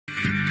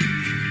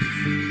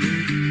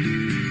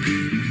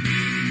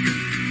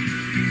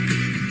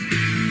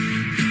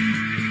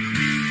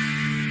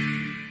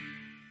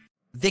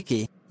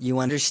Vicky, you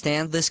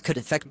understand this could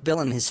affect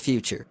Bill in his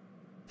future.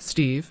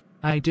 Steve,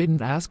 I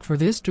didn't ask for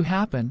this to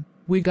happen.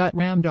 We got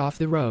rammed off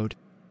the road.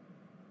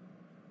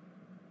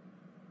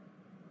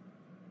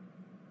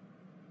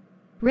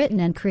 Written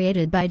and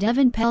created by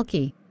Devan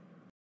Pelkey.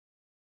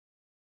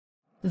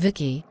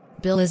 Vicky,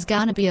 Bill is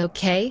gonna be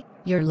okay,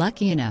 you're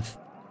lucky enough.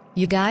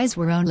 You guys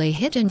were only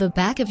hit in the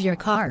back of your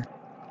car.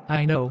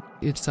 I know,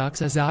 it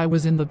sucks, as I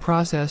was in the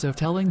process of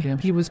telling him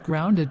he was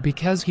grounded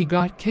because he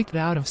got kicked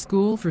out of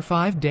school for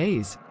 5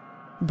 days.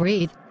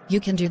 Breathe, you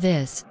can do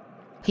this.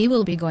 He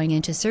will be going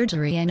into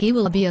surgery and he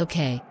will be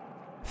okay.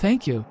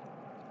 Thank you.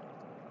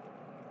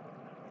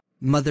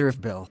 Mother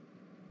of Bill.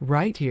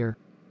 Right here.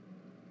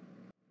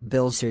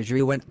 Bill's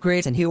surgery went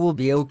great and he will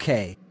be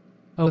okay.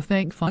 Oh,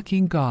 thank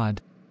fucking God.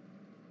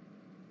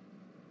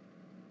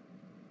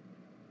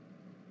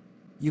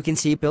 You can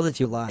see Bill if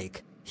you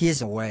like. He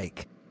is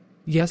awake.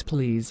 Yes,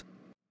 please.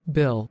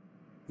 Bill.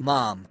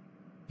 Mom.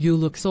 You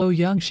look so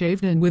young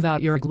shaved and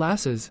without your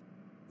glasses.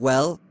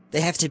 Well,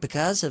 they have to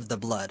because of the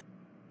blood.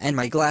 And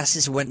my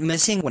glasses went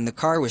missing when the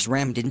car was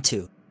rammed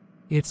into.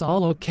 It's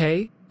all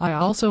okay. I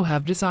also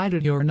have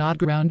decided you're not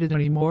grounded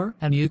anymore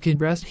and you can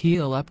rest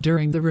heal up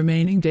during the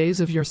remaining days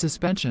of your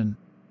suspension.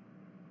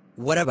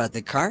 What about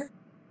the car?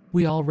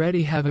 We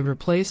already have a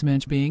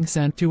replacement being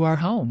sent to our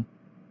home.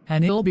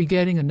 And he'll be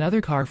getting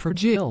another car for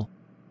Jill.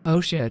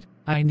 Oh shit,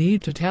 I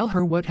need to tell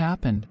her what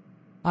happened.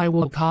 I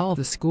will call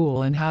the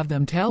school and have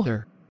them tell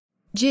her.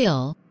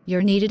 Jill,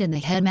 you're needed in the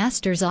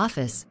headmaster's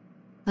office.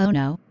 Oh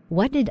no,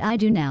 what did I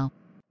do now?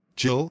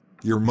 Jill,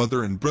 your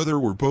mother and brother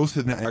were both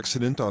in an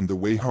accident on the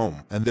way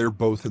home, and they're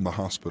both in the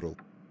hospital.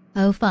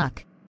 Oh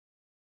fuck.